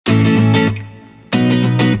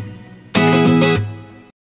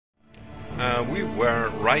We were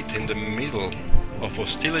right in the middle of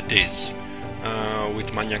hostilities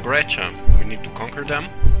with Magna Grecia. We need to conquer them.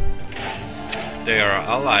 They are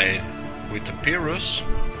allied with Epirus,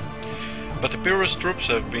 but Epirus troops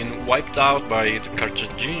have been wiped out by the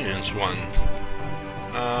Carthaginians ones.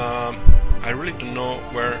 I really don't know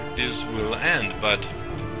where this will end, but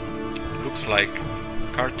it looks like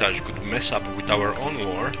Carthage could mess up with our own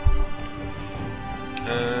war.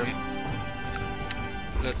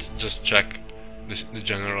 Let's just check the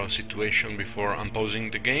general situation before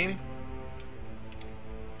unpausing the game.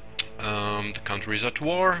 The country is at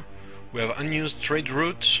war. We have unused trade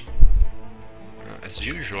routes, as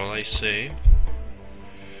usual, I say.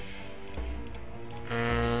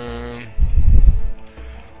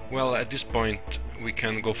 Well, at this point we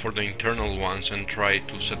can go for the internal ones and try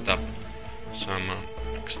to set up some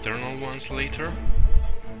external ones later.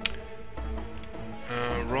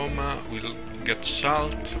 Roma will get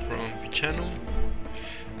salt from Picenum,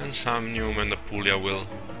 and Samnium and Apulia will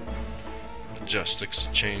just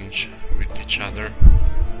exchange with each other.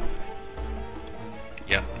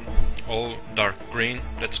 Yeah, all dark green,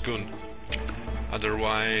 that's good.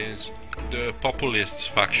 Otherwise the populists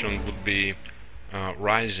faction would be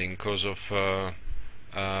rising because of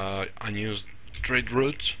unused trade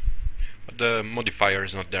routes, but the modifier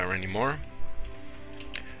is not there anymore.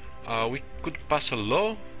 We could pass a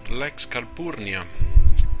law, Lex Calpurnia.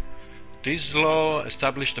 This law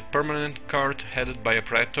established a permanent court headed by a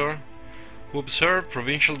praetor who observed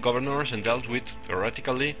provincial governors and dealt with,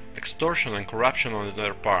 theoretically, extortion and corruption on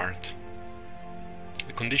their part.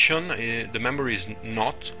 The condition, the member is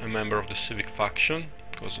not a member of the civic faction,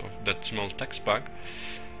 because of that small text bug,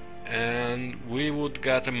 and we would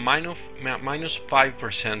get a minus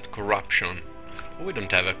 5% corruption. We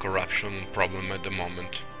don't have a corruption problem at the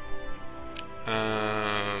moment.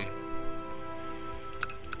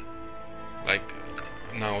 Like,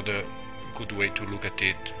 now the good way to look at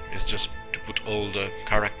it is just to put all the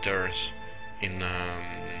characters in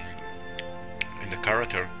the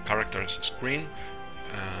characters screen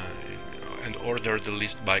and order the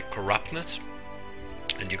list by corruptness,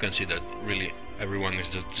 and you can see that really everyone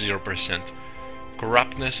is at 0%.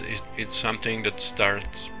 Corruptness is it's something that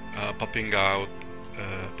starts popping back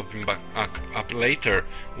up later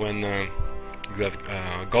when you have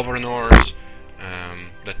governors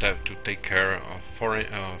that have to take care of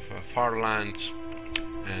far lands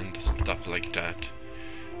and stuff like that.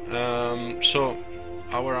 So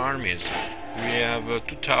our armies, we have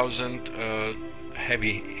 2000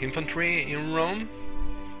 heavy infantry in Rome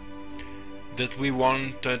that we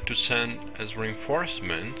wanted to send as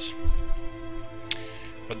reinforcements,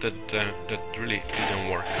 but that really didn't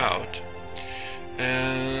work out.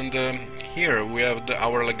 And here we have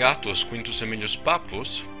our legatus Quintus Aemilius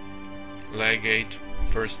Pappus, legate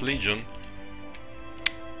 1st Legion,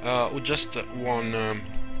 who just won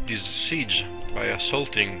this siege by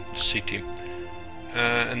assaulting the city,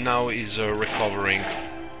 and now is recovering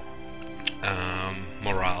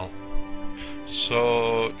morale.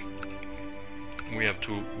 So we have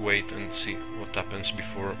to wait and see what happens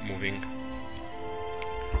before moving.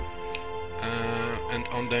 And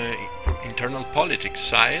on the internal politics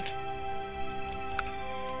side,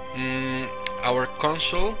 our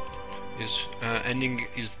consul is ending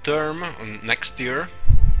his term on next year,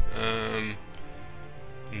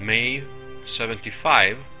 May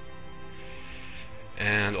 75.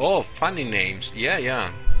 And oh, funny names,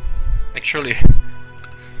 yeah. Actually,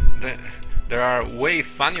 there are way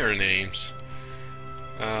funnier names.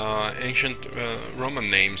 Ancient Roman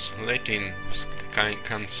names, Latin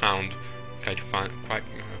can sound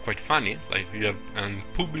quite funny. Like you have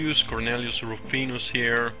Publius Cornelius Rufinus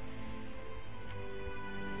here.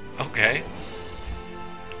 Okay,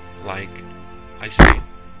 like I see.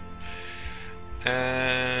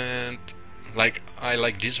 And like I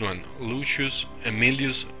like this one, Lucius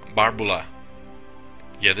Aemilius Barbula.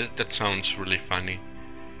 Yeah, that sounds really funny.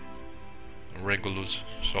 Regulus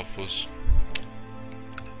Sophus.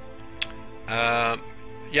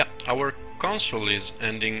 Yeah, our consul is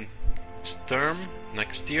ending his term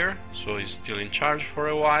next year, so he's still in charge for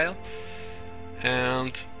a while,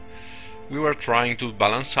 and we were trying to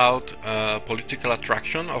balance out political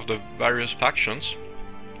attraction of the various factions.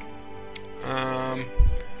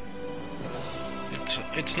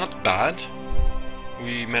 It's not bad.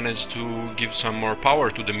 We managed to give some more power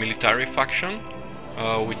to the military faction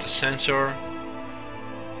with the censor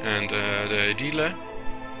and the edile.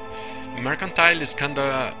 Mercantile is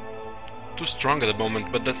kinda too strong at the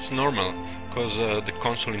moment, but that's normal because the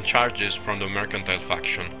consul in charge is from the mercantile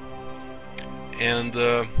faction. And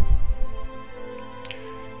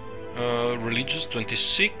religious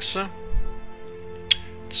 26,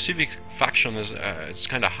 civic faction is it's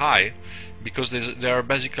kind of high because they are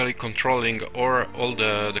basically controlling all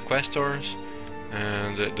the questors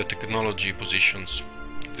and the technology positions.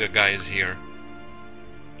 The guys here,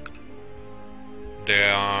 they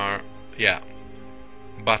are, yeah,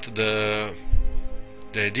 but the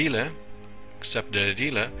edile, except the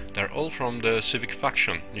edile, they're all from the civic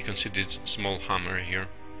faction. You can see this small hammer here,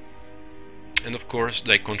 and of course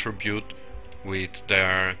they contribute with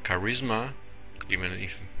their charisma, even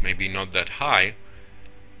if maybe not that high.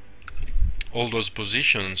 All those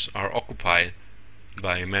positions are occupied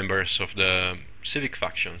by members of the civic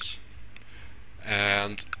factions,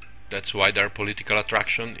 and that's why their political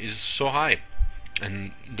attraction is so high,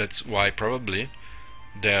 and that's why probably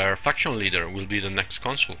their faction leader will be the next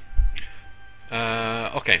consul.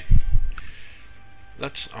 Okay,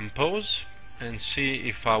 let's unpause and see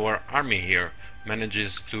if our army here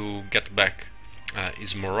manages to get back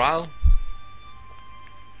his morale.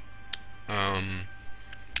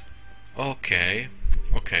 Okay.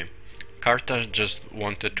 Carthage just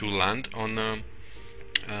wanted to land on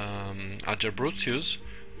Agerbrucius,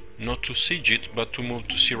 not to siege it, but to move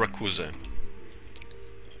to Syracuse.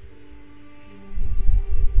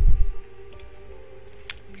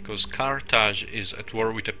 Because Carthage is at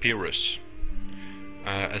war with Epirus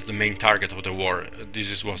as the main target of the war.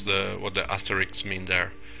 This is what the asterisks mean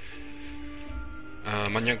there.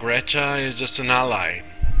 Magna Graecia is just an ally,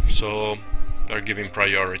 so they're giving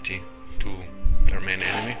priority to their main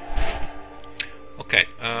enemy. Okay,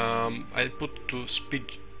 I'll put to speed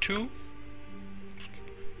 2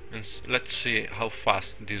 and let's see how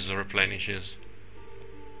fast this replenishes.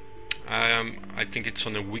 I think it's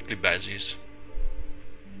on a weekly basis.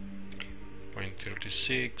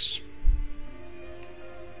 0.36.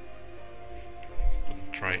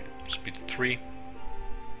 Try speed 3.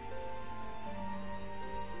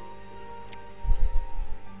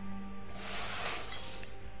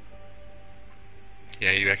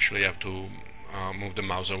 Yeah, you actually have to move the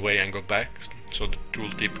mouse away and go back so the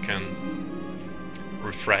tooltip can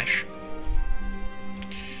refresh.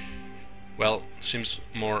 Well, seems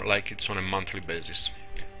more like it's on a monthly basis.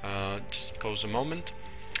 Just pause a moment.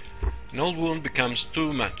 An old wound becomes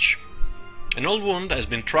too much. An old wound has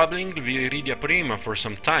been troubling Viridia Prima for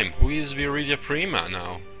some time. Who is Viridia Prima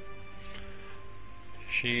now?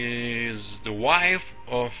 She is the wife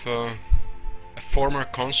of a former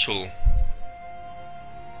consul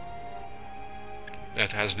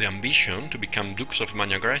that has the ambition to become Dukes of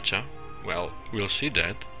Magna Graecia. Well, we'll see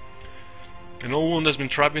that. An old wound has been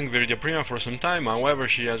troubling Viridia Prima for some time, however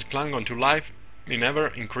she has clung on to life in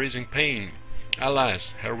ever-increasing pain.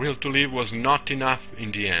 Alas, her will to live was not enough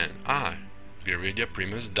in the end. Viridia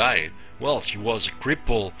Primus died. Well, she was a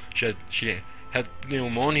cripple, she had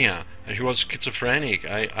pneumonia, and she was schizophrenic.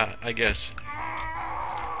 I guess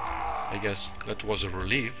that was a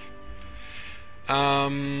relief.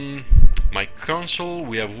 My consul,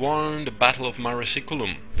 we have won the Battle of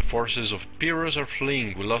Maresiculum. The forces of Pyrrhus are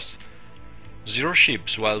fleeing. We lost 0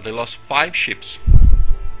 ships, while they lost 5 ships.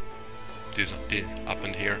 This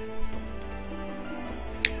happened here.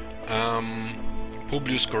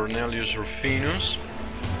 Publius Cornelius Rufinus,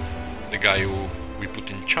 the guy who we put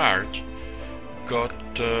in charge, got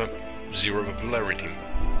 0 popularity.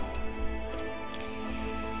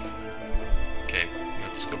 Okay,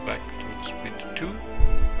 let's go back to speed 2.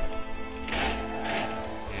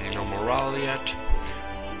 No morale yet.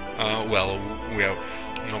 Well, we have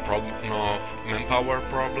no manpower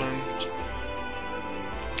problems.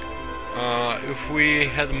 If we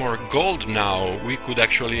had more gold now, we could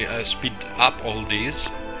actually speed up all this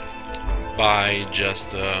by just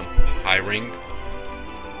hiring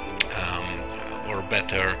or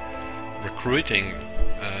better recruiting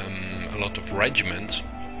a lot of regiments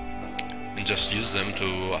and just use them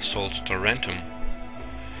to assault Tarentum.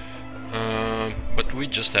 But we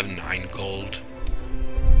just have 9 gold.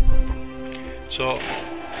 So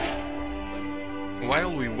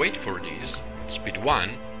while we wait for this, speed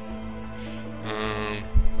 1,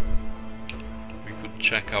 we could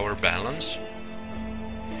check our balance.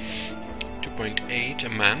 2.8 a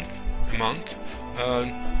month.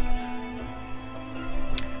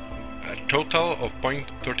 A total of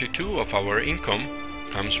 0.32 of our income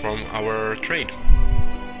comes from our trade.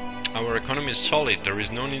 Our economy is solid, there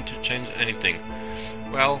is no need to change anything.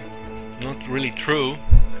 Well, not really true.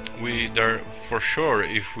 There for sure,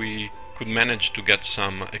 if we could manage to get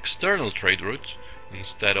some external trade routes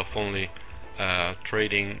instead of only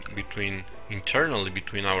trading internally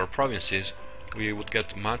between our provinces, we would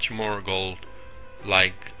get much more gold,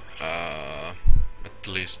 like at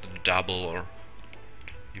least double or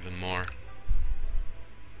even more.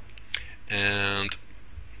 And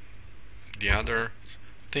the other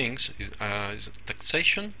things is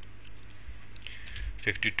taxation.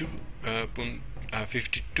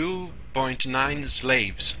 52.9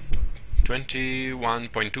 slaves,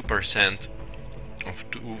 21.2% of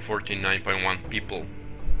 249.1 people.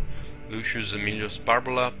 Lucius Aemilius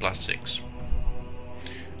Barbola +6.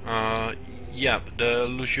 Yeah, the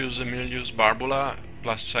Lucius Aemilius Barbola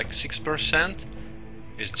 +6%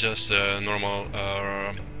 is just a normal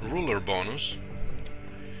ruler bonus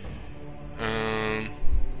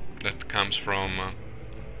that comes from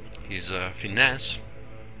his finesse,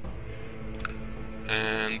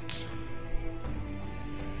 and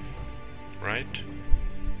right,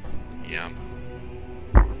 yeah,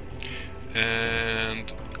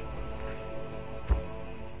 and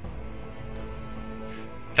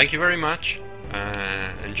thank you very much.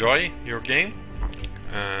 Enjoy your game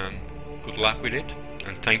and good luck with it,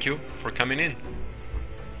 and thank you for coming in.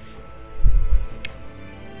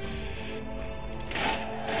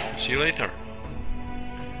 See you later.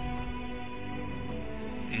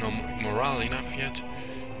 No morale enough yet?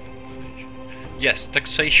 Yes,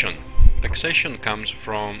 taxation. Taxation comes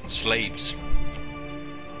from slaves.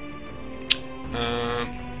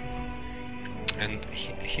 And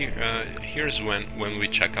here's when we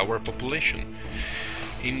check our population.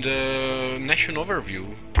 In the nation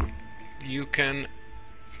overview, you can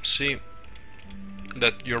see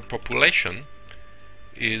that your population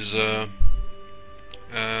is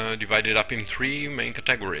divided up in 3 main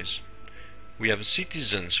categories. We have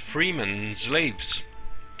citizens, freemen, and slaves.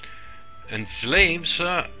 And slaves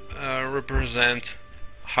represent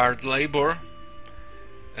hard labor,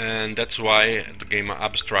 and that's why the game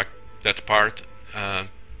abstract that part,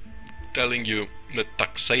 telling you that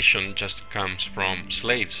taxation just comes from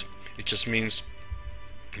slaves. It just means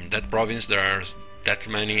in that province there are that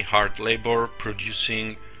many hard labor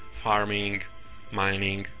producing, farming,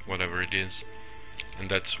 mining, whatever it is, and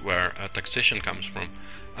that's where taxation comes from.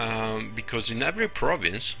 Because in every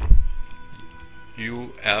province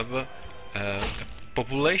you have a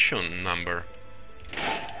population number.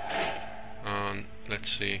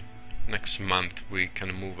 Let's see, next month we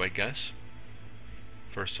can move, I guess,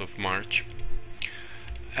 1st of March.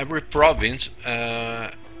 Every province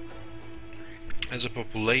has a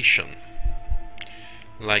population.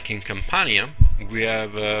 Like in Campania we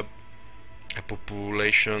have a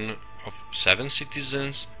population of 7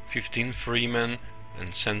 citizens, 15 freemen,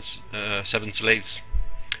 and 7 slaves.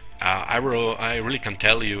 I really can't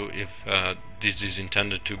tell you if this is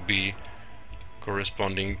intended to be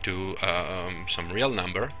corresponding to some real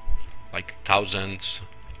number, like thousands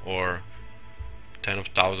or 10 of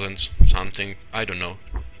thousands, something. I don't know.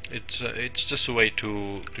 It's just a way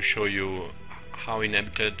to show you how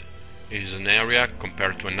inhabited is an area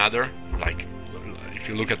compared to another. Like if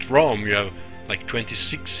you look at Rome, you have like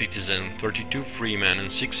 26 citizens, 32 freemen,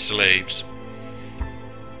 and 6 slaves.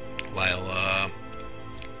 While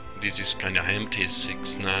this is kind of empty,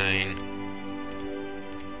 6, 9.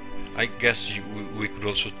 I guess we could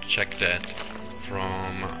also check that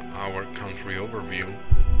from our country overview.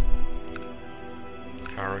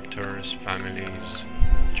 Characters, families,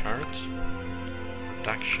 charts,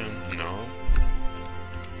 production, no.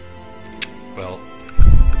 Well,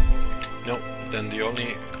 no, then the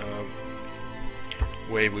only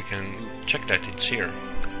way we can check that it's here.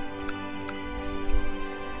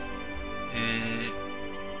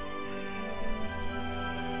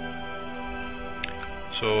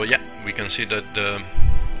 So yeah, we can see that the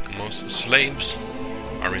most slaves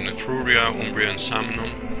are in Etruria, Umbria, and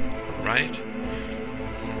Samnium, right?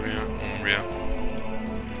 Umbria.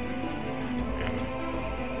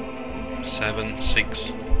 7,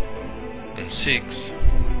 6, and 6.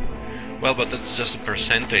 Well, but that's just a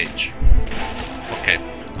percentage. Okay,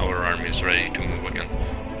 our army is ready to move again.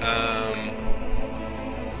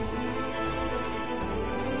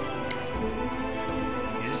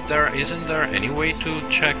 Isn't there any way to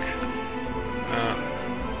check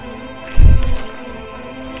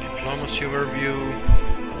diplomacy overview,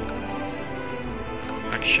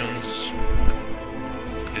 actions?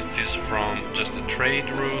 Is this from just the trade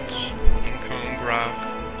routes, income graph,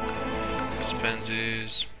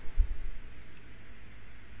 expenses,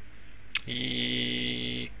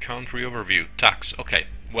 country overview, tax? Okay,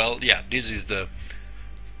 well, yeah, this is the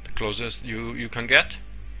closest you can get.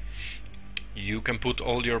 You can put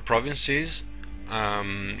all your provinces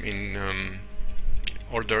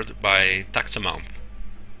ordered by tax amount.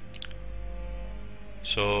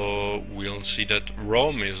 So we'll see that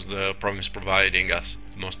Rome is the province providing us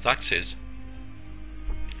most taxes,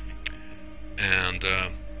 and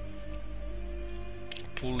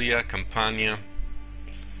Puglia, Campania.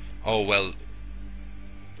 Oh well,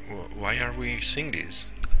 Why are we seeing this?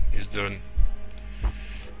 Is the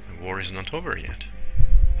war is not over yet?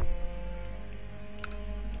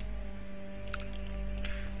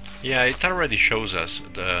 Yeah, it already shows us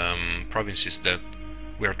the provinces that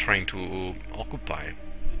we are trying to occupy.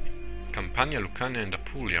 Campania, Lucania and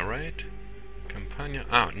Apulia, right? Campania...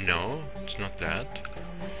 Ah, no, it's not that.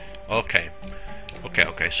 Okay.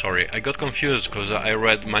 Okay, sorry. I got confused because I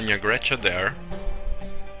read Magna Grecia there.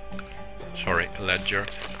 Sorry, ledger.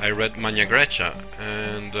 I read Magna Grecia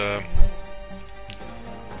and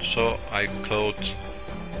so I thought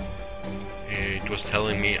it was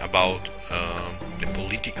telling me about the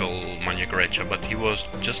political Magna Grecia, but he was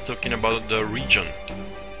just talking about the region.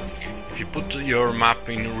 If you put your map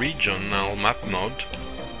in regional map mode,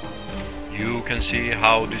 you can see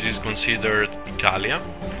how this is considered Italia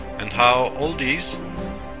and how all these,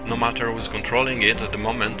 no matter who's controlling it at the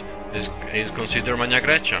moment, is considered Magna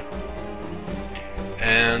Grecia.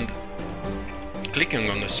 And clicking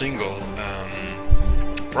on the single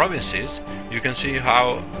provinces, you can see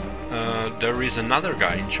how there is another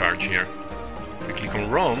guy in charge here. If we click on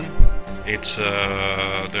Rome, it's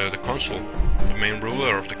the consul, the main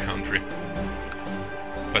ruler of the country.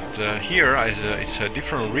 But here it's a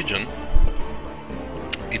different region.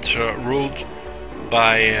 It's ruled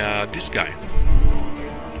by this guy,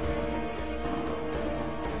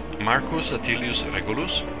 Marcus Atilius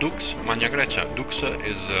Regulus, Dux Magna Grecia. Dux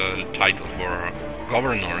is the title for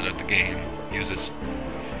governor that the game uses.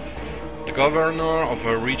 The governor of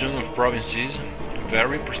a region of provinces, a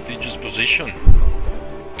very prestigious position.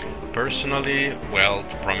 Personally,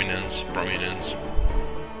 wealth, prominence.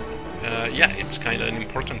 Yeah, it's kind of an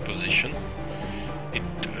important position.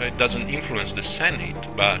 It doesn't influence the Senate,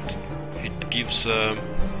 but it gives a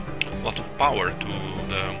lot of power to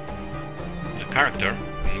the character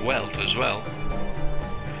and wealth as well.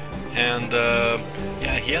 And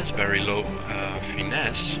yeah, he has very low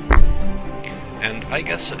finesse. And I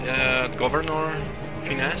guess governor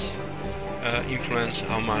finesse influence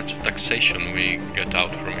how much taxation we get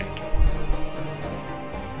out from it.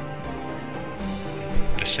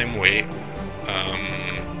 The same way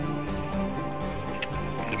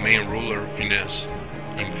the main ruler finesse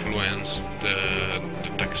influence the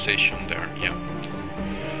taxation there. Yeah.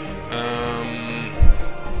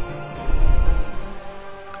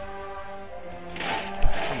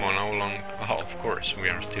 Come on, how long? Oh, of course, we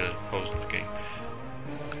are still post the game.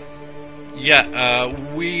 Yeah,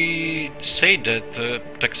 we say that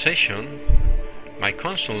taxation. My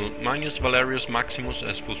consul, Manius Valerius Maximus,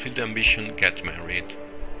 has fulfilled the ambition, get married.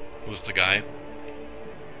 Who's the guy?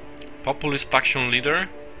 Populist faction leader?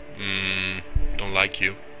 Don't like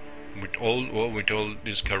you. With all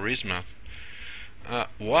this charisma.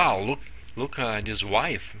 Wow, look at his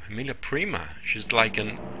wife, Emilia Prima. She's like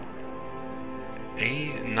an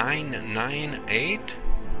 998?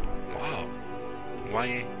 Wow.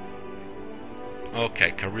 Why?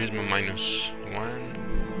 Okay, charisma -1.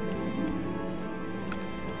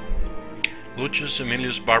 Lucius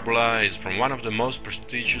Emilius Barbola is from one of the most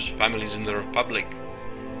prestigious families in the Republic.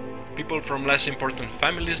 People from less important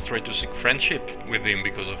families try to seek friendship with him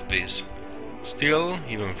because of this. Still,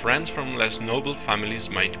 even friends from less noble families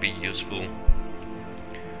might be useful.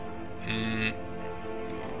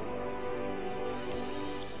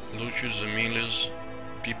 Lucius Emilius,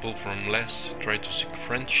 people from less try to seek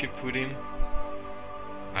friendship with him.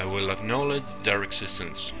 I will acknowledge their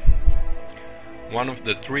existence. One of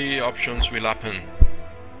the three options will happen.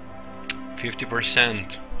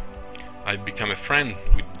 50%. I become a friend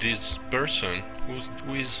with this person.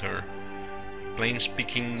 Who is her? Plain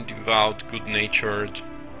speaking, devout, good-natured,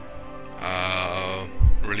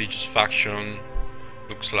 religious faction.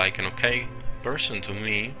 Looks like an okay person to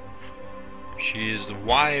me. She is the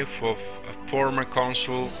wife of a former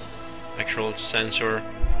consul, actual censor.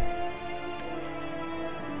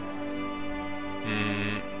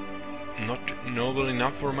 Not noble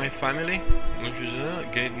enough for my family?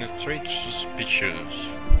 Getting straight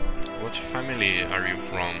suspicious. What family are you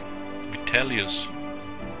from? Vitellius.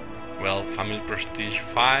 Well, family prestige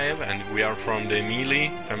 5, and we are from the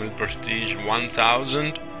Emili, family prestige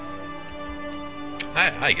 1000.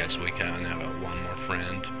 I guess we can have one more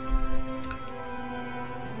friend.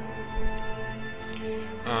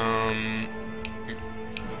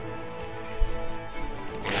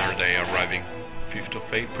 When are they arriving? 5th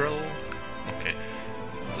of April? Okay,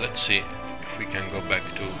 let's see if we can go back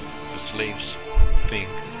to the slaves thing.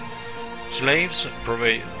 Slaves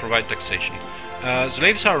provide taxation.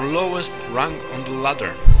 Slaves are lowest rank on the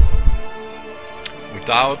ladder.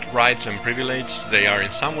 Without rights and privileges, they are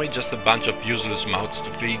in some way just a bunch of useless mouths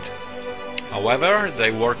to feed. However, they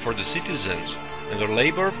work for the citizens, and their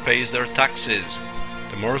labor pays their taxes.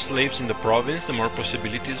 The more slaves in the province, the more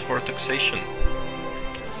possibilities for taxation.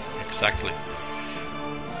 Exactly.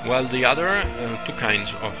 While the other two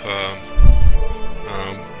kinds of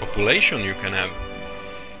population you can have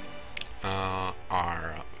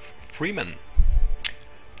are freemen.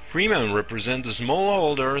 Freemen represent the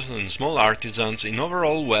smallholders and small artisans. In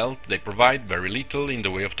overall wealth, they provide very little in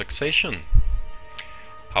the way of taxation.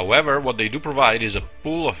 However, what they do provide is a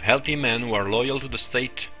pool of healthy men who are loyal to the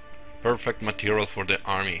state, perfect material for the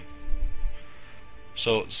army.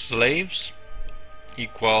 So slaves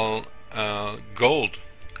equal gold,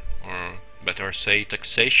 or better say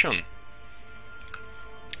taxation.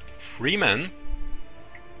 Freemen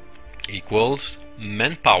equals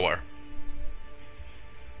manpower.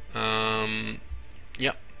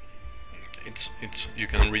 Yeah, it's you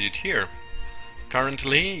can read it here.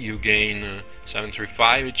 Currently, you gain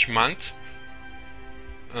 735 each month.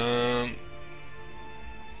 And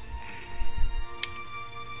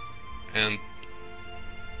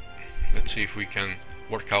let's see if we can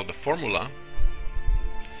work out the formula.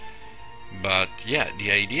 But yeah,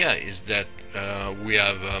 the idea is that we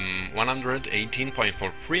have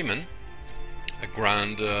 118.4 freemen, a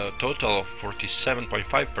grand total of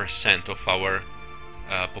 47.5% of our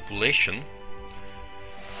population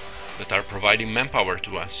that are providing manpower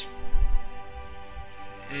to us.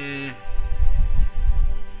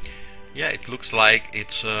 Yeah, it looks like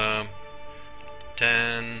it's 10,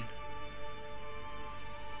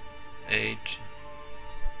 8.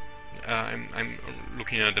 I'm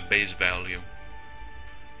looking at the base value.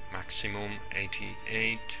 Maximum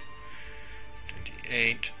 88,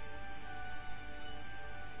 28.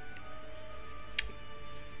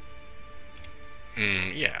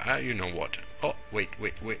 Yeah, you know what. Oh, wait,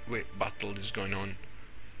 battle is going on.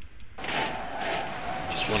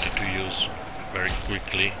 Just wanted to use very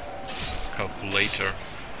quickly calculator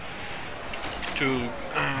to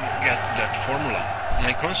get that formula.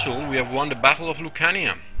 My consul, we have won the Battle of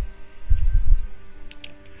Lucania.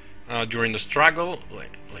 During the struggle,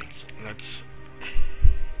 let's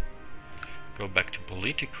go back to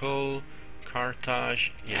political.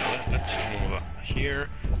 Carthage. Yeah, let's move here.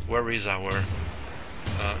 Where is our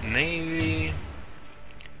navy?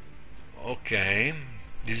 Okay,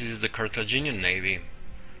 this is the Carthaginian navy.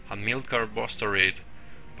 Hamilcar Bostarid.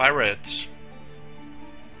 Pirates.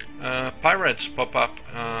 Pirates pop up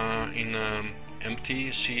in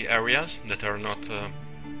empty sea areas that are not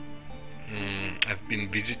have been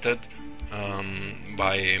visited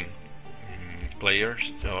by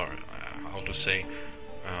players, or how to say,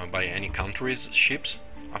 by any country's ships.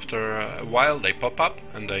 After a while they pop up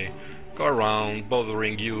and they go around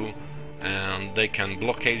bothering you, and they can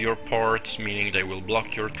blockade your ports, meaning they will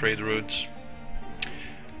block your trade routes.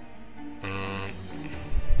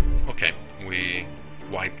 Okay, we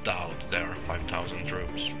wiped out their 5,000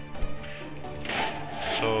 troops.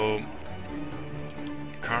 So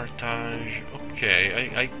Carthage,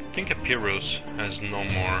 okay, I think Epirus has no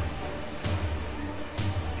more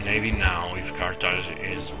navy now if Carthage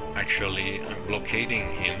is actually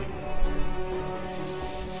blockading him.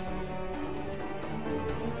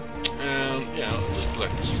 And yeah, just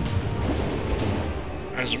let's,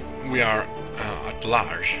 as we are at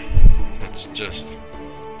large, let's just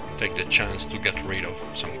take the chance to get rid of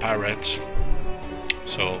some pirates,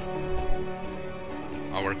 so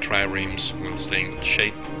our triremes will stay in good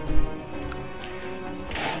shape.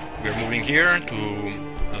 We're moving here to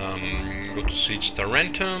go to siege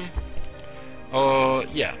Tarentum. Oh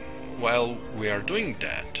yeah, while we are doing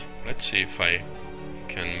that, let's see if I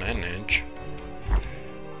can manage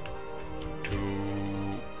to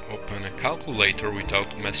open a calculator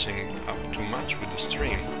without messing up too much with the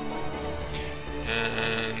stream.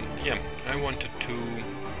 And yeah, I wanted to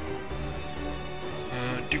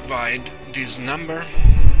divide this number,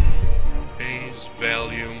 base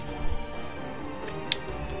value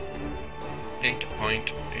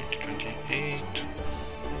 8.828,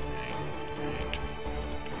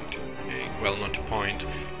 well, not a point,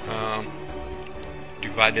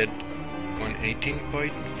 divided on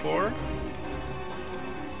 18.4.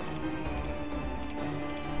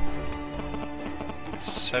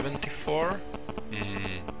 $74.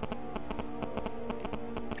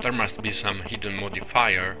 There must be some hidden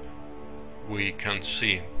modifier we can't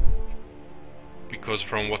see, because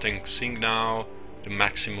from what I'm seeing now, the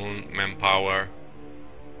maximum manpower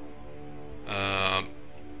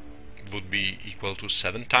would be equal to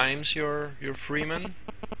 7 times your freeman.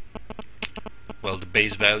 Well, the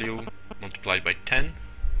base value multiplied by 10.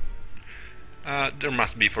 There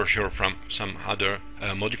must be for sure from some other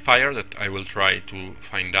modifier that I will try to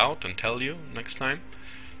find out and tell you next time.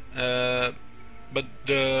 but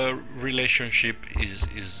the relationship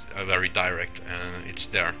is very direct, and it's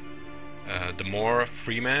there. The more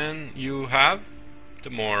free men you have, the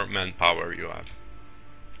more manpower you have.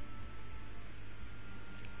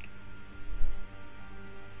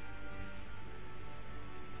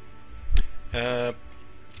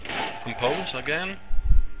 Compose again.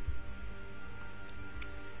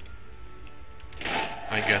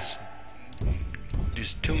 I guess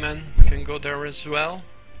these two men can go there as well.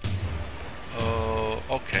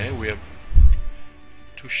 Okay, we have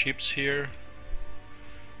two ships here.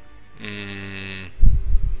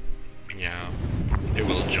 Yeah, they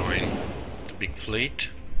will join the big fleet.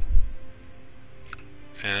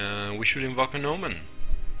 And we should invoke an omen.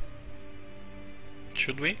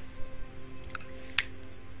 Should we?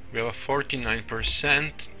 We have a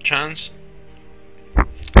 49% chance.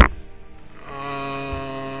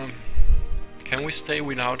 Can we stay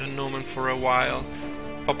without an omen for a while?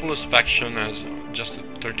 Populous faction has just a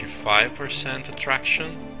 35%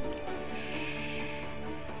 attraction.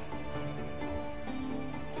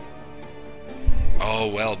 Oh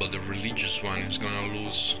well, but the religious one is gonna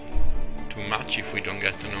lose too much if we don't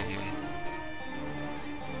get an omen.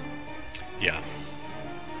 Yeah.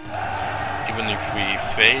 Even if we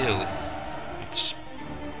fail,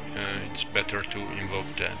 it's better to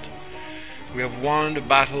invoke that. We have won the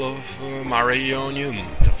Battle of Mare Ionium.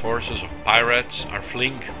 The forces of pirates are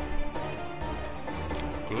fleeing.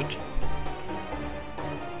 Good.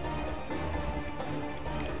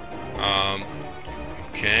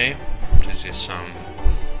 Okay, this is some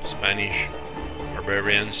Spanish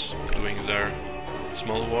barbarians doing their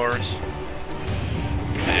small wars.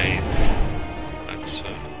 Okay, let's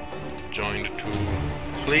join the two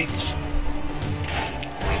fleets.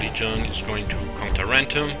 Religion is going to come to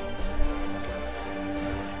Rentum.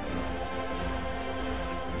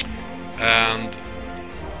 And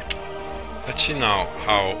let's see now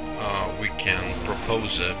how we can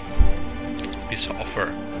propose a peace offer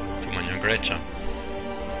to Magna Grecia.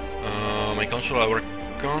 My consul, our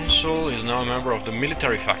consul, is now a member of the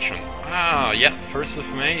military faction. Ah, yeah, 1st of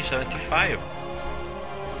May 75.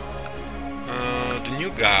 The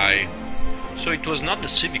new guy. So it was not the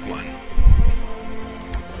civic one.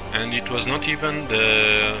 And it was not even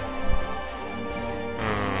the...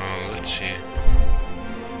 let's see.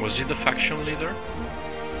 Was he the faction leader?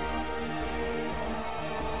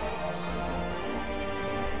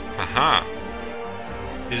 Aha!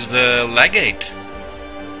 Is the legate?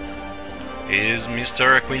 Is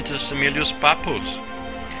Mr. Quintus Aemilius Pappus?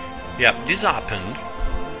 Yeah, this happened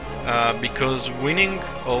because winning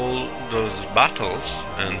all those battles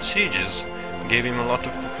and sieges gave him a lot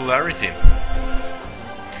of popularity.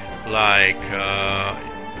 Like,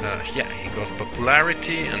 yeah, he got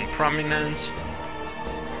popularity and prominence.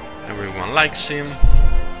 Everyone likes him.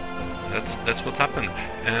 That's what happened.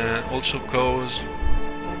 Also cause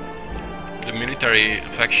the military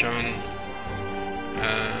faction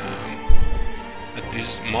at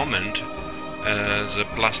this moment has a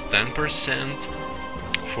plus 10%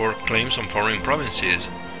 for claims on foreign provinces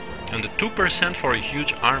and the 2% for a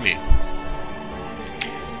huge army.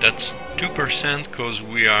 That's 2% because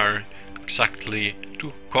we are exactly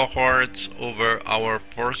 2 cohorts over our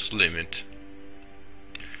force limit.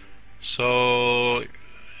 So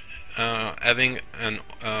having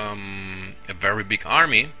a very big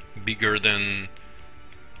army, bigger than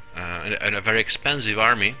and a very expensive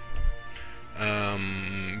army,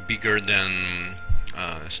 bigger than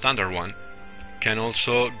a standard one, can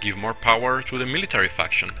also give more power to the military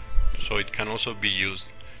faction. So it can also be used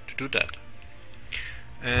to do that.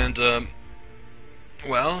 And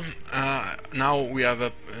well, now we have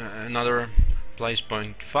another place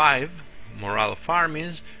point 5, morale of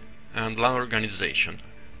armies and land organization.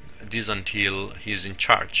 This until he's in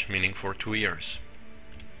charge, meaning for 2 years.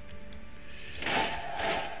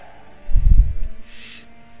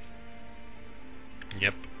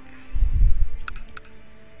 Yep.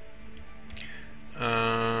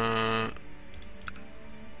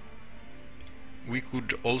 We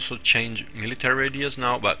could also change military ideas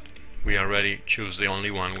now, but we already choose the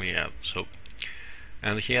only one we have. So,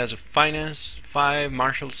 and he has a finance 5,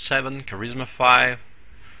 martial 7, charisma 5.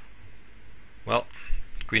 Well,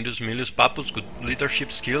 Quintus Aemilius Pappus' good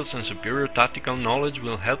leadership skills and superior tactical knowledge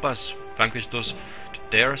will help us vanquish those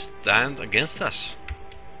that dare stand against us.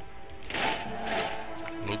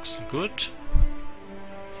 Looks good.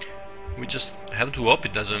 We just have to hope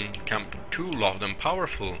it doesn't become too loud and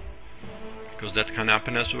powerful, because that can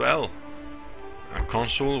happen as well. A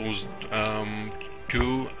consul who's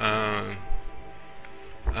too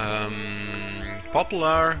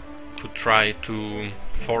popular could try to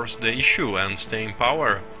force the issue and stay in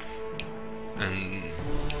power, and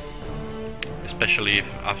especially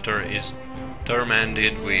if after his term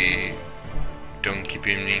ended we don't keep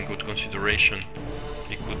him in good consideration,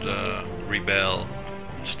 he could rebel,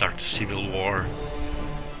 start a civil war.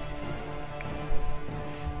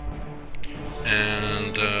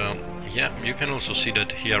 And yeah, you can also see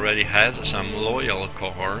that he already has some loyal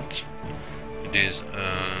cohorts. It is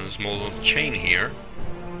a small chain here.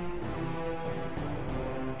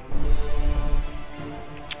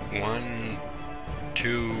 1,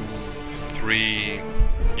 2, 3.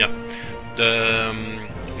 Yeah, the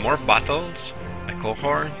more battles a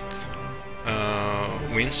cohort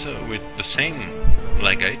wins with the same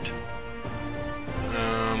legate,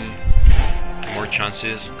 more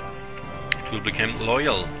chances it will become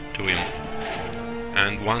loyal to him.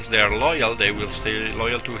 And once they are loyal, they will stay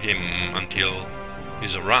loyal to him until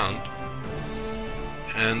he's around.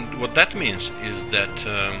 And what that means is that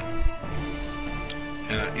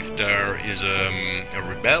if there is a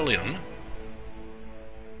rebellion,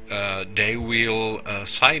 they will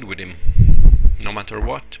side with him, no matter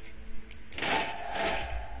what.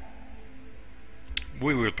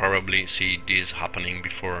 We will probably see this happening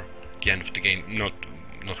before the end of the game. Not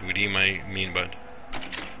with him, I mean, but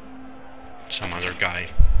some other guy.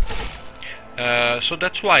 So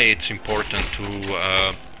that's why it's important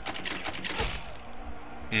to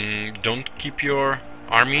don't keep your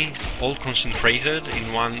army all concentrated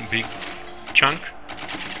in one big chunk,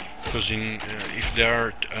 because if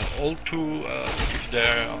they're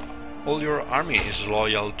all your army is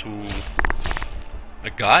loyal to a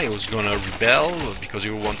guy who's gonna rebel because he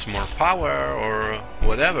wants more power or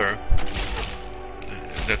whatever,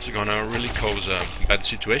 that's gonna really cause a bad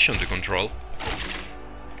situation to control.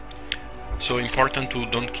 So important to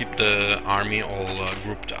don't keep the army all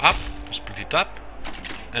grouped up, split it up,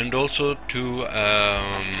 and also to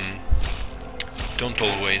don't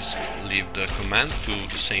always leave the command to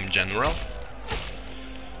the same general.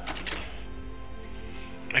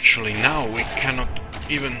 Actually, now we cannot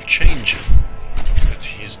even change that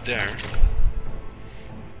he's there.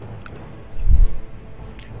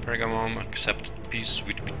 Pergamum accepted peace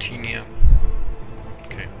with Bithynia.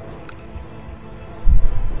 Okay.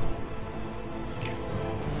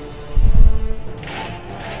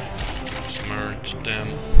 Let's merge them.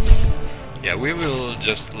 Yeah, we will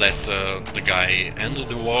just let the guy end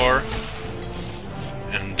the war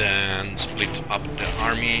and then split up the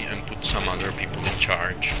army and put some other people in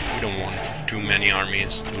charge. We don't want too many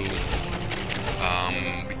armies to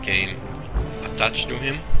become attached to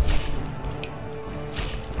him.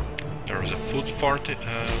 There is a food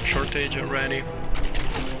shortage already.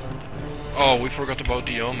 Oh, we forgot about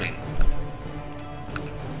the Omen.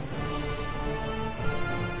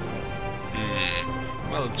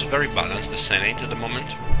 Well, it's very balanced, the Senate at the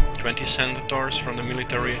moment. 20 senators from the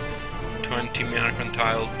military, 20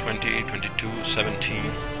 mercantile, 20, 22,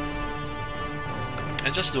 17. I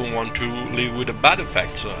just don't want to live with the bad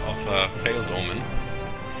effects of a failed Omen.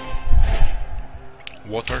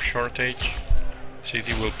 Water shortage.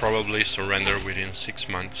 City will probably surrender within 6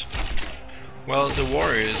 months. Well, the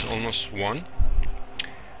war is almost won.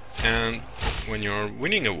 And when you're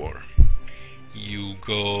winning a war, you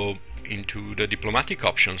go into the diplomatic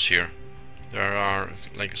options here. There are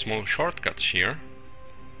like small shortcuts here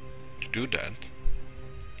to do that,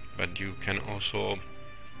 but you can also,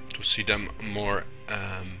 to see them more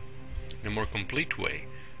in a more complete way,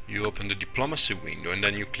 you open the diplomacy window and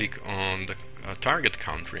then you click on the target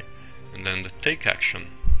country and then the take action.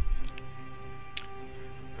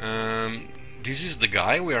 This is the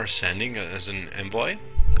guy we are sending as an envoy,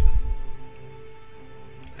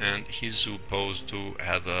 and he's supposed to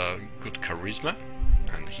have a good charisma,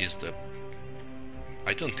 and he's the...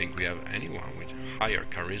 I don't think we have anyone with higher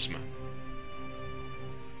charisma.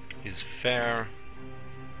 He's fair.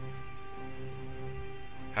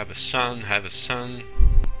 Have a son.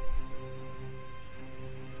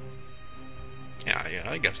 Yeah,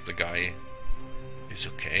 I guess the guy is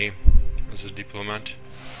okay as a diplomat.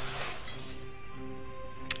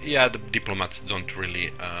 Yeah, the diplomats don't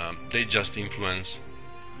really... they just influence.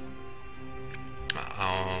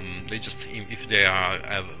 If they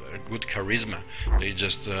have a good charisma, they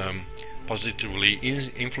just positively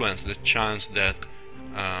influence the chance that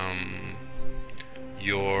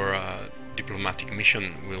your diplomatic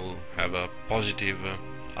mission will have a positive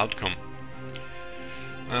outcome.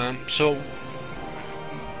 So,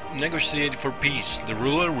 negotiate for peace. The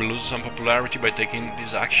ruler will lose some popularity by taking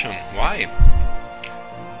this action. Why?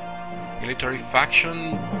 Military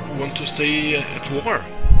faction want to stay at war.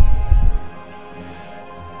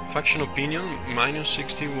 Faction opinion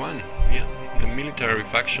 -61. Yeah, the military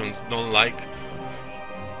factions don't like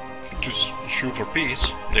to sue for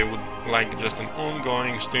peace. They would like just an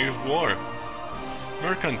ongoing state of war.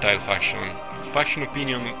 Mercantile faction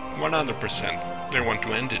opinion 100%. They want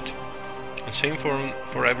to end it. And same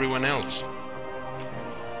for everyone else.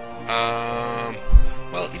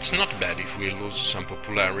 Well, it's not bad if we lose some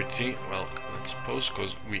popularity. Well, let's pause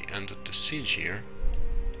because we ended the siege here.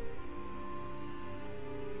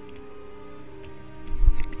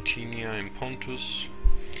 Bithynia and Pontus.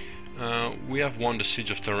 We have won the siege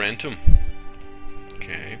of Tarentum.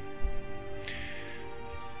 Okay.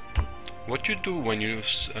 What you do when you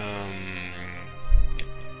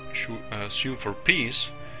sue for peace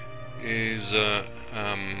is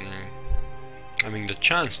having the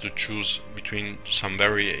chance to choose between some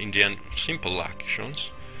very, in the end, simple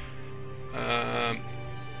actions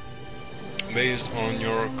based on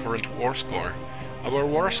your current war score. Our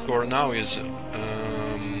war score now is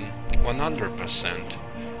 100%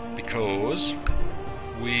 because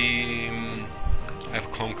we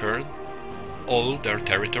have conquered all their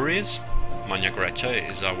territories. Magna Graecia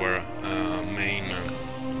is our main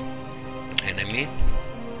enemy.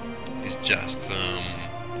 It's just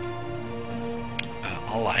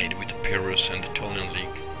allied with Epirus and the Tonian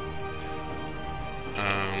League.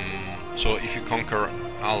 So if you conquer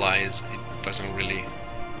allies, it doesn't really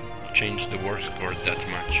change the war score that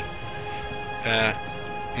much.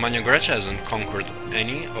 Magna Graecia hasn't conquered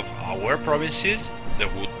any of our provinces. That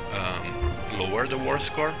would lower the war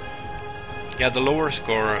score. Yeah, the lower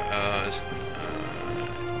score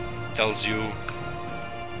tells you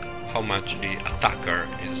how much the attacker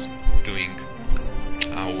is doing,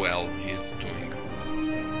 how well he is doing.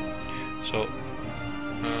 So,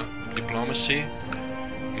 diplomacy,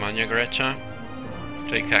 Magna Graecia,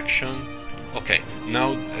 take action. Okay,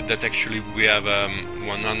 now that actually we have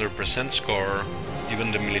 100% score,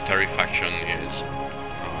 even the military faction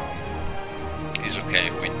is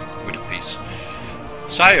okay with the peace.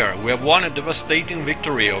 Sire, we have won a devastating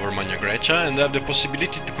victory over Magna Graecia and have the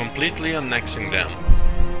possibility to completely annexing them.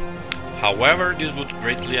 However, this would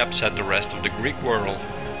greatly upset the rest of the Greek world.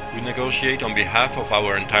 We negotiate on behalf of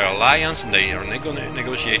our entire alliance and they are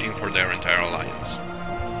negotiating for their entire alliance.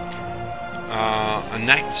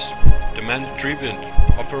 Annex, demand tribute,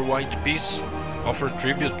 offer white peace, offer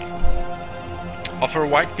tribute. Offer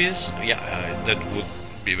white peace? Yeah, that would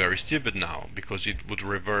be very stupid now, because it would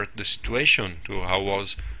revert the situation to how it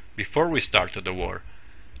was before we started the war.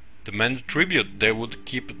 Demand tribute, they would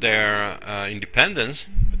keep their independence,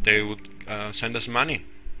 but they would send us money.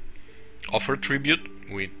 Offer tribute,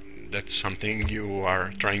 that's something you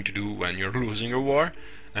are trying to do when you're losing a war.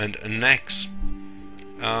 And annex,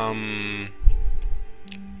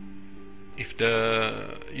 if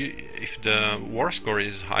the war score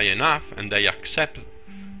is high enough and they accept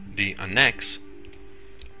the annex,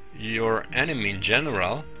 your enemy in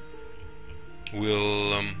general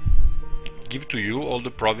will give to you all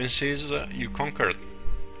the provinces you conquered.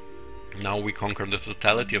 Now we conquered the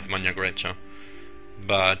totality of Magna Graecia,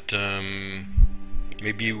 but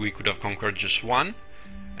maybe we could have conquered just one,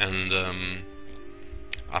 and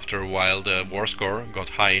after a while the war score got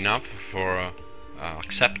high enough for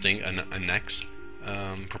accepting an annex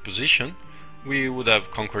proposition. We would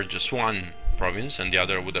have conquered just one province and the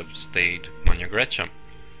other would have stayed Magna Graecia.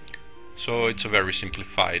 So it's a very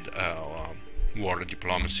simplified war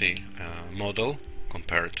diplomacy model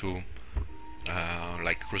compared to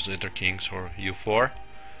like Crusader Kings or EU4,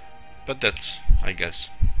 but that's, I guess,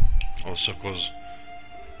 also because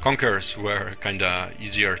conquerors were kinda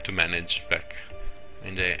easier to manage back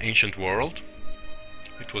in the ancient world.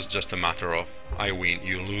 It was just a matter of I win,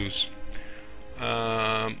 you lose.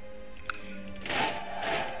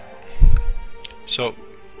 So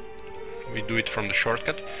we do it from the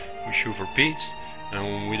shortcut. We sue for peace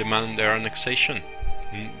and we demand their annexation.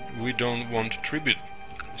 We don't want tribute,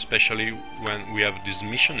 especially when we have this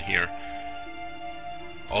mission here.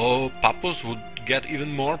 Oh, Pappus would get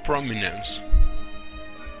even more prominence.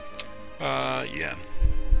 Yeah,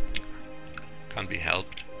 can't be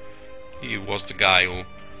helped. He was the guy who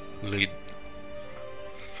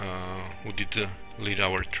did lead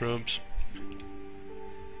our troops.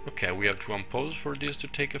 Okay, we have to unpause for this to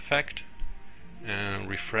take effect and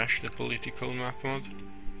refresh the political map mode.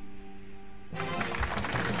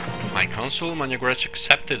 My consul, Magna Graecia,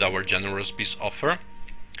 accepted our generous peace offer.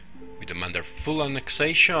 We demand their full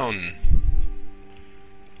annexation,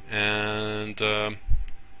 and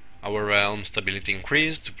our realm stability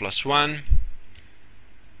increased to +1.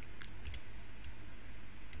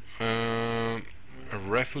 A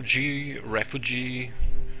refugee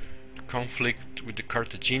conflict with the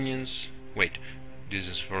Carthaginians. Wait, this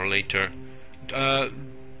is for later.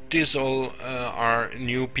 these all are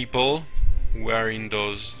new people who were in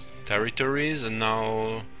those territories and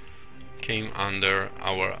now came under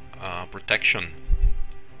our protection.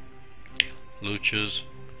 Lucius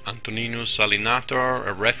Antoninus Salinator,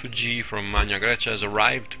 a refugee from Magna Graecia, has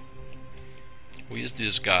arrived. Who is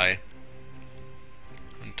this guy?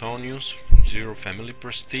 Antonius, 0 family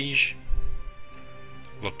prestige.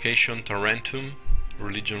 Location Tarentum.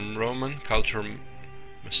 Religion Roman. Culture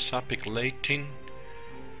Messapic Latin.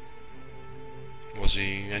 Was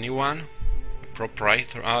he anyone? A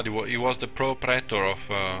proprietor? Ah, he was the proprietor of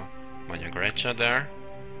Magna Graecia there.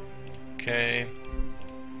 Okay.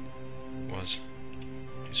 Was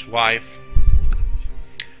his wife.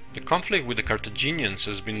 The conflict with the Carthaginians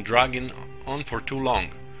has been dragging on for too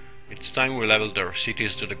long. It's time we level their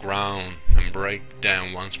cities to the ground and break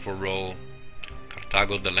them once for all.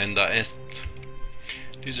 Carthago delenda est.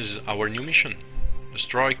 This is our new mission.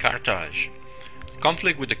 Destroy Carthage. The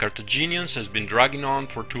conflict with the Carthaginians has been dragging on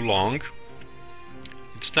for too long.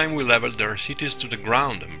 It's time we level their cities to the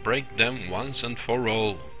ground and break them once and for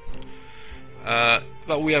all.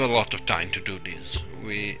 But we have a lot of time to do this.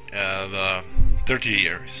 We have 30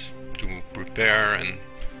 years to prepare and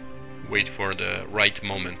wait for the right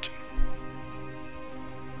moment.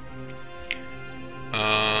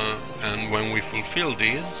 And when we fulfill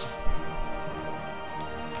this,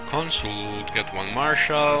 the consul would get 1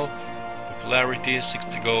 marshal, popularity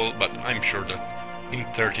 60 gold, but I'm sure that in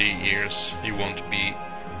 30 years he won't be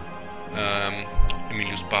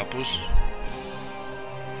Aemilius Pappus.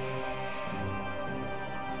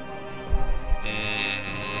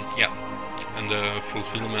 Yeah, and the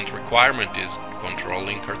fulfillment requirement is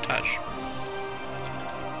controlling Carthage.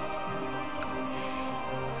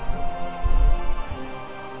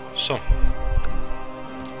 So,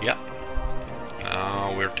 yeah,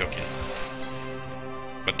 now we're talking.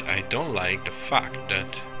 But I don't like the fact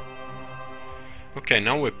that... Okay,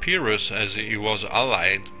 now Epirus, as he was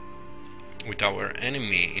allied with our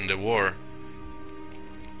enemy in the war,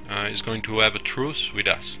 is going to have a truce with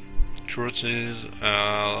us. Truce is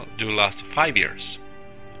do last 5 years.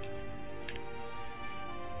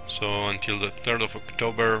 So until the 3rd of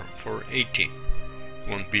October 480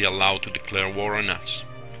 won't be allowed to declare war on us.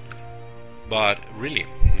 But really,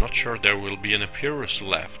 I'm not sure there will be an Epirus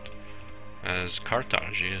left, as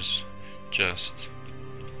Carthage is just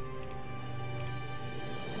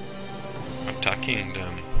attacking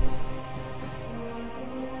them.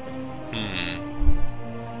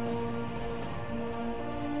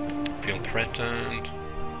 Feel threatened.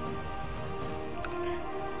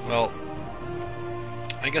 Well,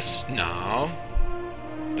 I guess now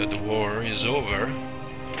that the war is over,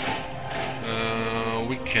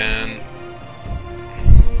 we can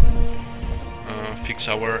fix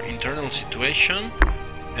our internal situation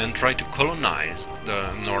and try to colonize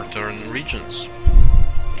the northern regions.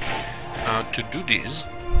 To do this,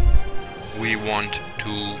 we want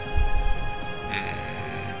to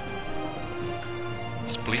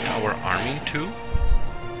split our army in two.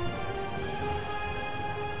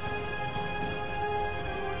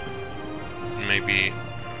 Maybe,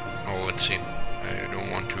 oh, let's see, I don't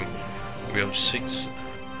want to. We have 6.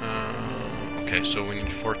 Okay, so we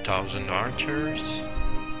need 4,000 archers.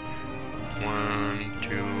 1,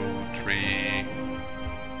 2, 3,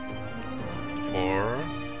 4.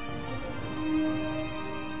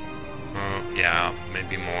 Yeah,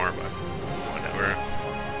 maybe more, but whatever.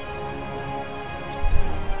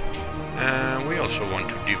 And we also want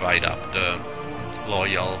to divide up the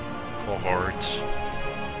loyal cohorts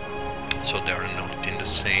so they are not in the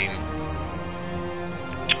same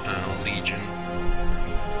legion.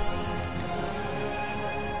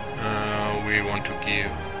 We want to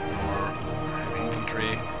give more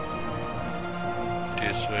infantry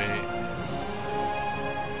this way.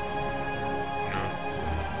 No.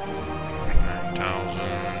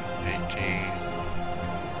 9,000, 18,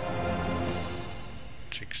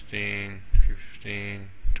 16, 15,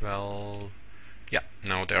 12. Yeah,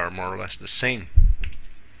 now they are more or less the same.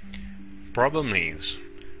 Problem is,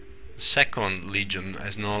 the 2nd Legion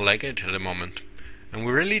has no legate at the moment, and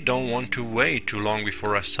we really don't want to wait too long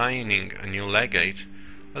before assigning a new legate.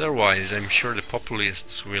 Otherwise, I'm sure the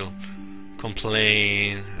populists will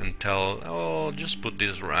complain and tell, oh, just put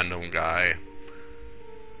this random guy.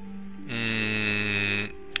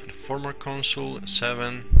 The former consul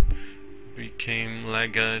 7 became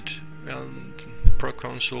legate, well,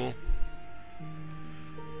 proconsul.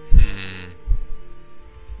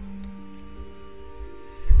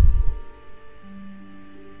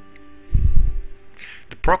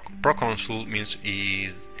 The proconsul means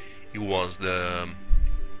he was the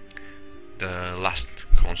last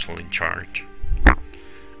consul in charge.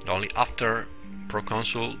 The only after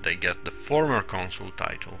proconsul they get the former consul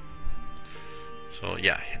title. So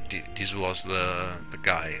yeah, this was the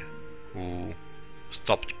guy who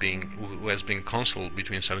stopped being, who has been consul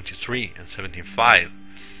between 73 and 75,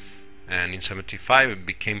 and in 75 he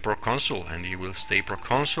became proconsul, and he will stay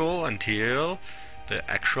proconsul until the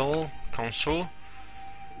actual consul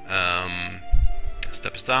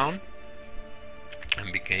steps down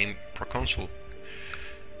and became proconsul.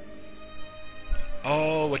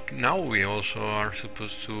 Oh, but now we also are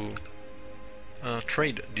supposed to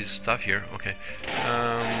trade this stuff here. Okay.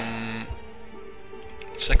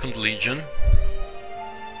 Second Legion.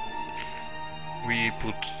 We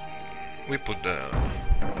put the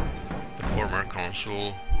former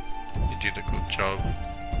consul. He did a good job.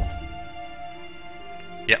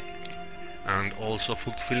 Yeah. And also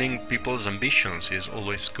fulfilling people's ambitions is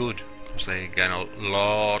always good, because they gain a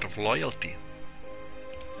lot of loyalty.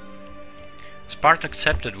 Sparta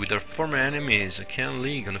accepted with their former enemies a Achaean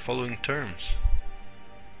League on the following terms.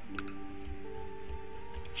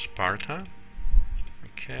 Sparta?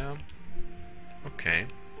 Okay. Okay.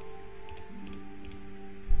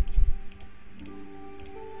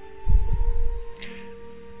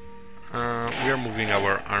 We are moving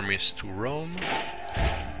our armies to Rome.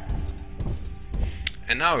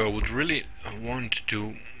 And now I would really want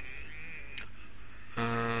to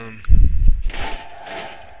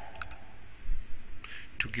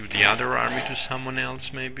give the other army to someone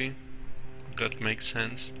else, maybe. That makes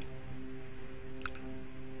sense.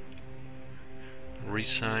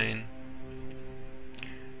 Resign.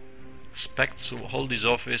 Expect to hold his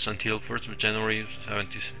office until 1st of January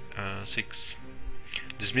 76.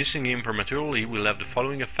 Dismissing him prematurely will have the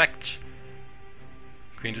following effects.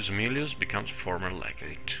 Quintus Aemilius becomes former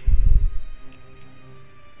legate.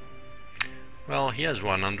 Well, he has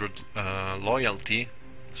 100 loyalty,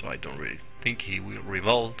 so I don't really think he will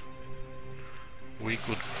revolt. We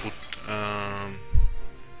could put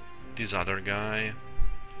this other guy.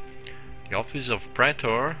 The office of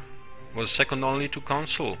praetor was second only to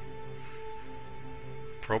consul.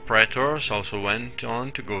 Propraetors also went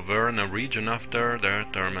on to govern a region after their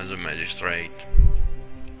term as a magistrate.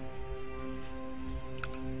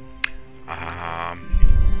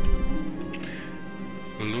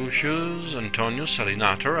 Lucius Antonius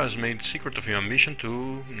Salinator has made secret of his ambition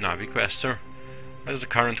to Navi Quaestor. As the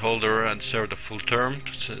current holder had served a full term,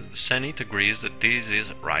 the Senate agrees that this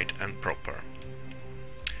is right and proper.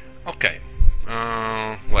 Okay,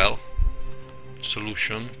 well,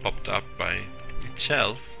 solution popped up by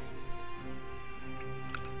itself.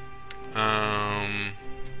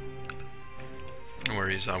 Where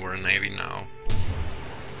is our navy now?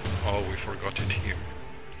 Oh, we forgot it here.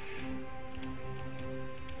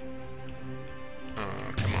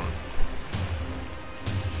 Come on.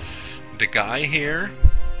 The guy here,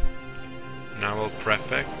 naval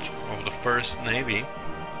prefect of the first navy,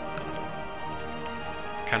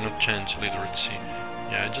 cannot change literacy.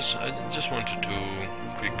 Yeah, I just wanted to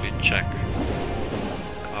quickly check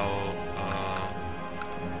how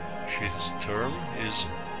his term is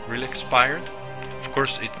really expired. Of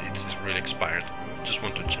course, it is really expired. Just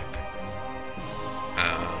want to check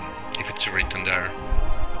if it's written there.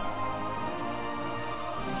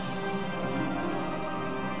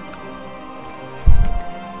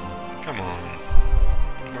 Come on,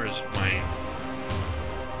 where's my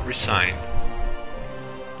resign?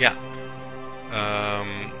 Yeah,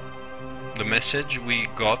 the message we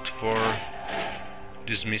got for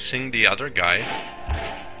dismissing the other guy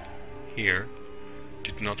here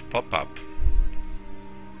did not pop up.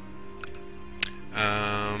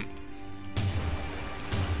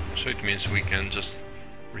 So it means we can just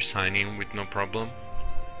resign him with no problem.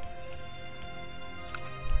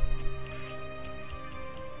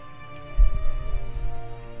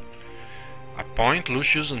 Appoint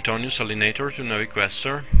Lucius Antonius Salinator to Navi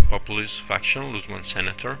Quaestor. Populist faction lose 1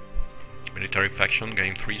 senator. Military faction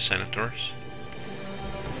gain 3 senators.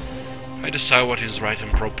 I decide what is right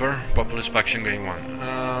and proper. Populist faction gain 1.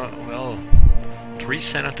 Well, 3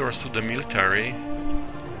 senators to the military.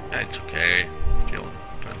 It's okay. Still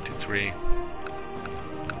 23.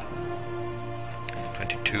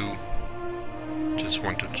 22. Just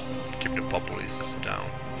want to keep the populists down.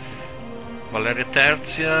 Valeria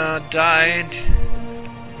Tertia died.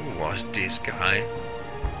 Who was this guy?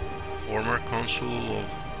 Former consul of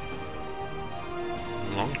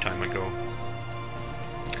a long time ago.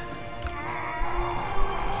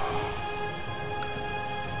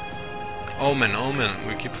 Omen,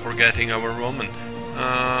 we keep forgetting our Roman.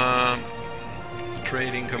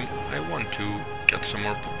 Trade income. I want to get some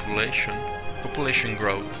more population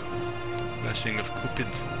growth. Blessing of Cupid.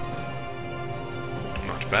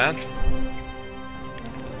 not bad.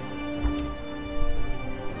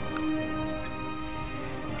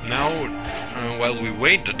 Now, while we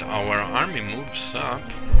wait that our army moves up,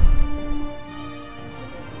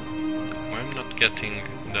 I'm not getting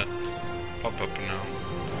that pop-up now.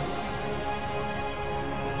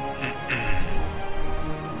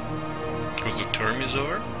 Because the term is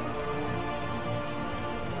over?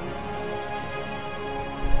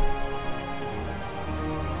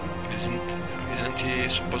 Isn't he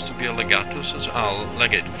supposed to be a legatus as well? Oh,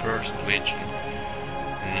 legate first legion.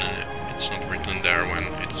 It's not written there when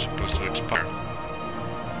it's supposed to expire.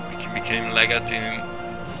 He became legate in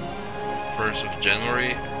 1st of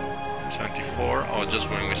January 74, or just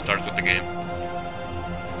when we started the game.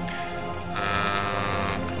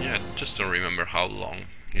 Yeah, just don't remember how long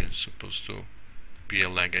he's supposed to be a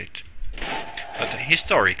legate. But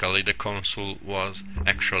historically the consul was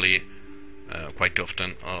actually quite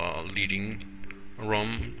often leading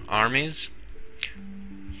Rome armies,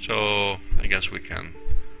 so I guess we can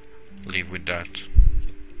live with that.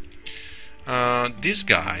 This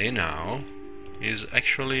guy now is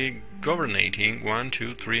actually governing 1,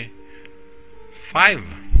 2, 3, 5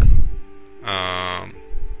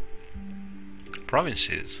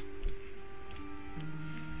 provinces.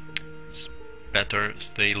 It's better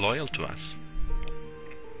stay loyal to us.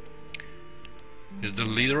 Is the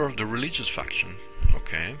leader of the religious faction.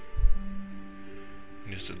 Okay.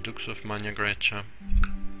 He's the Dukes of Magna Grecia.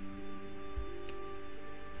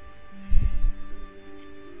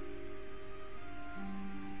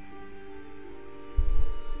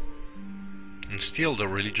 And still the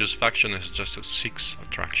religious faction is just a 6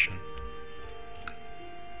 attraction.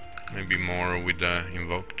 Maybe more with the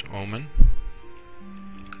invoked omen.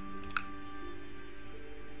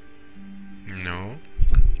 No.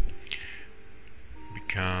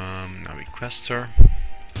 Become Naviquester.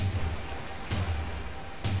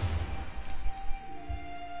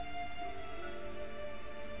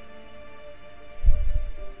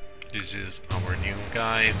 This is our new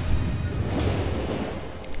guy.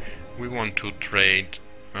 We want to trade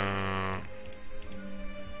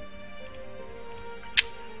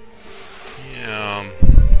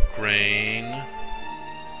grain.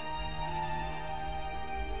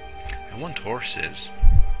 I want horses.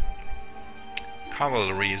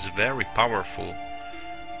 Cavalry is very powerful.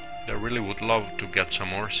 I really would love to get some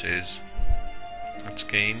horses. That's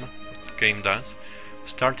game. What the game does.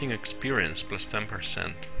 Starting experience plus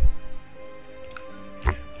 10%.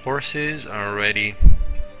 Horses are already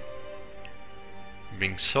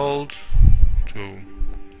being sold to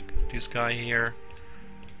this guy here.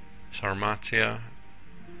 Sarmatia.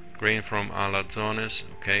 Grain from Alazones.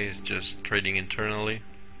 Okay, it's just trading internally.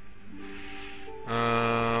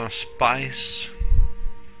 Spice.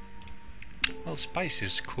 Well, spice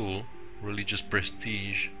is cool. Religious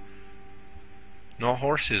prestige. No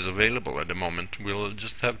horses available at the moment. We'll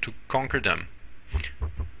just have to conquer them.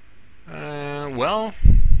 Well,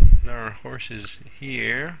 there are horses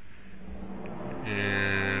here.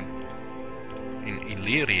 In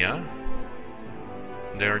Illyria.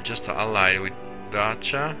 They're just allied with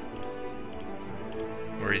Dacia.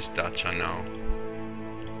 Where is Dacia now?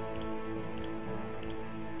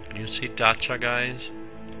 Can you see Dacia, guys?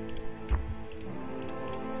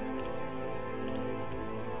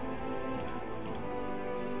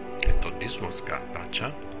 I thought this was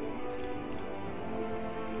Dacia.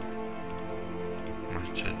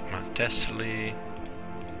 Matesli.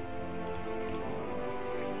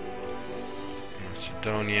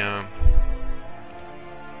 Macedonia.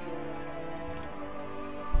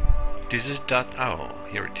 This is that. Oh,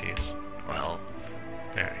 here it is. Well,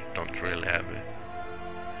 I don't really have it.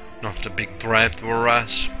 Not a big threat for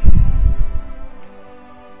us.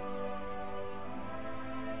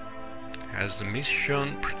 Has the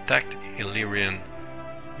mission protect Illyrian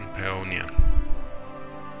and Paeonia.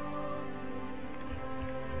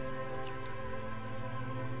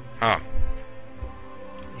 Ah,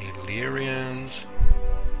 Illyrians.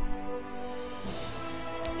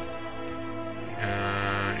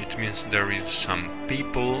 It means there is some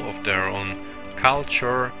people of their own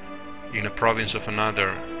culture in a province of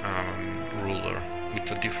another ruler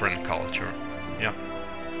with a different culture. Yeah.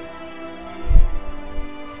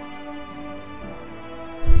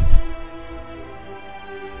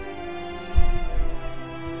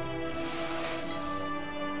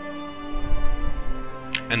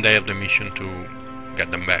 And they have the mission to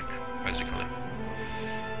get them back, basically.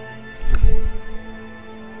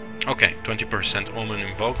 Okay, 20% Omen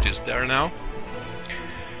invoked is there now.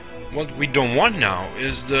 What we don't want now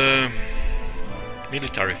is the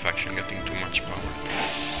military faction getting too much power.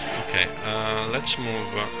 Okay, let's move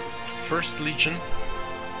First Legion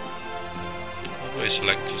So I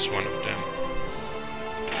select just one of them.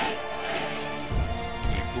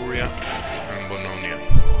 Liguria and Bononia.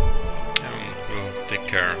 And we'll take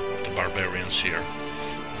care of the barbarians here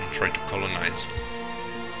and try to colonize.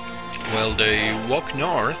 Well, they walk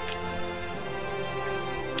north.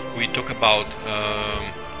 We talk about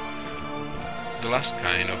the last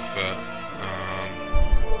kind of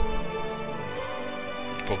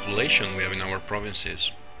population we have in our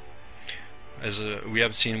provinces. As we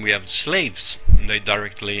have seen, we have slaves, and they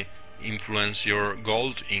directly influence your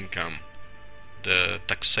gold income. The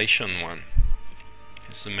taxation one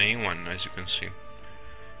is the main one, as you can see.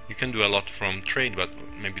 You can do a lot from trade, but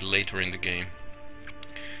maybe later in the game.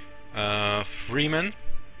 Freemen,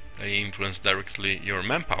 they influence directly your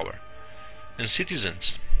manpower. And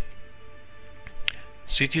citizens.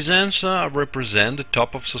 Citizens represent the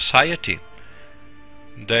top of society.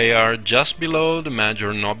 They are just below the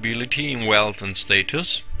major nobility in wealth and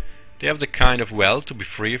status. They have the kind of wealth to be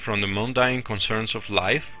free from the mundane concerns of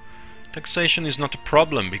life. Taxation is not a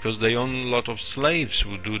problem because they own a lot of slaves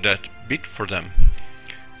who do that bit for them.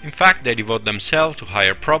 In fact, they devote themselves to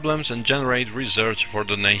higher problems and generate research for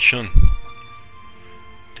the nation.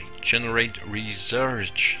 They generate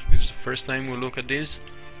research. This is the first time we look at this.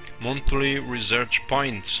 Monthly research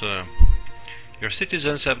points. Your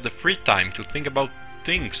citizens have the free time to think about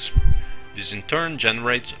things. This in turn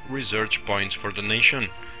generates research points for the nation.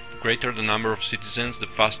 The greater the number of citizens, the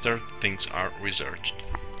faster things are researched.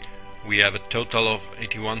 We have a total of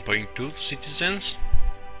 81.2 citizens.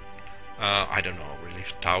 I don't know really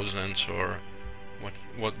if thousands or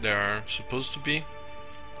what they are supposed to be.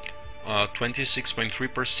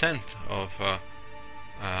 26.3% of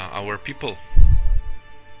our people.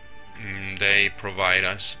 They provide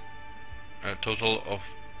us a total of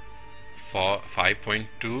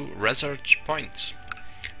 5.2 research points.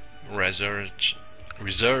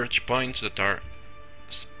 Research points that are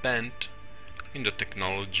spent in the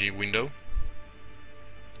technology window.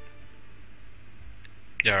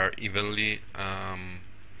 They are evenly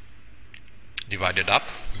divided up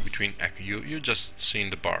between you just see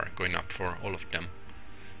the bar going up for all of them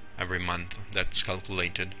every month. That's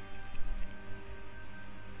calculated.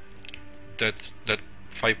 That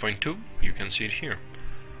 5.2, you can see it here.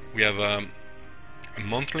 We have a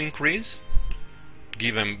monthly increase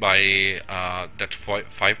given by that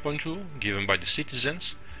 5.2 given by the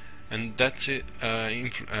citizens, and that's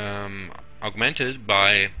augmented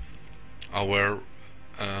by our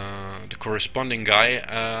the corresponding guy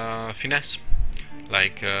finesse,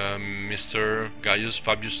 like Mr. Gaius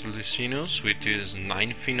Fabius Licinus with his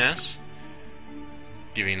 9 finesse,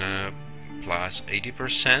 giving a plus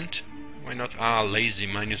 80%. Why not? Lazy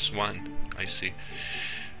 -1. I see.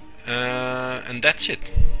 And that's it.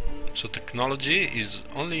 So technology is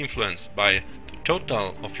only influenced by the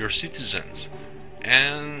total of your citizens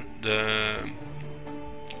and the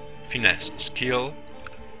finesse skill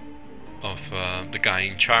of the guy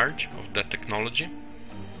in charge of that technology.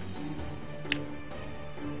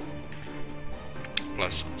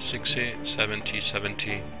 Plus 60, 70,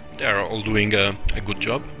 70. They are all doing a good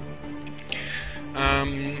job.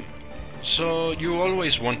 So you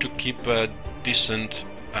always want to keep a decent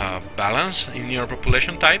balance in your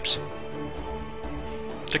population types.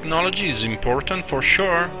 Technology is important for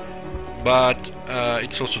sure, but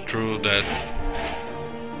it's also true that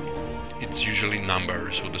it's usually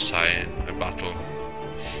numbers who decide a battle,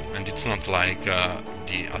 and it's not like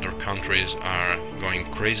the other countries are going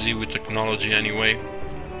crazy with technology anyway.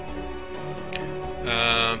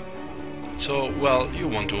 So, well, you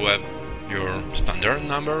want to have your standard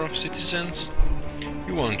number of citizens,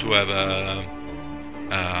 you want to have a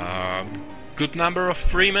good number of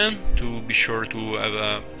freemen to be sure to have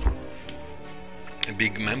a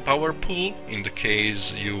big manpower pool in the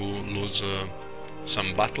case you lose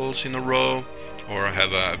some battles in a row or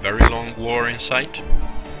have a very long war in sight.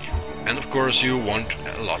 And of course you want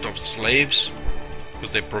a lot of slaves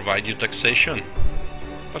because they provide you taxation,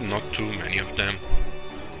 but not too many of them.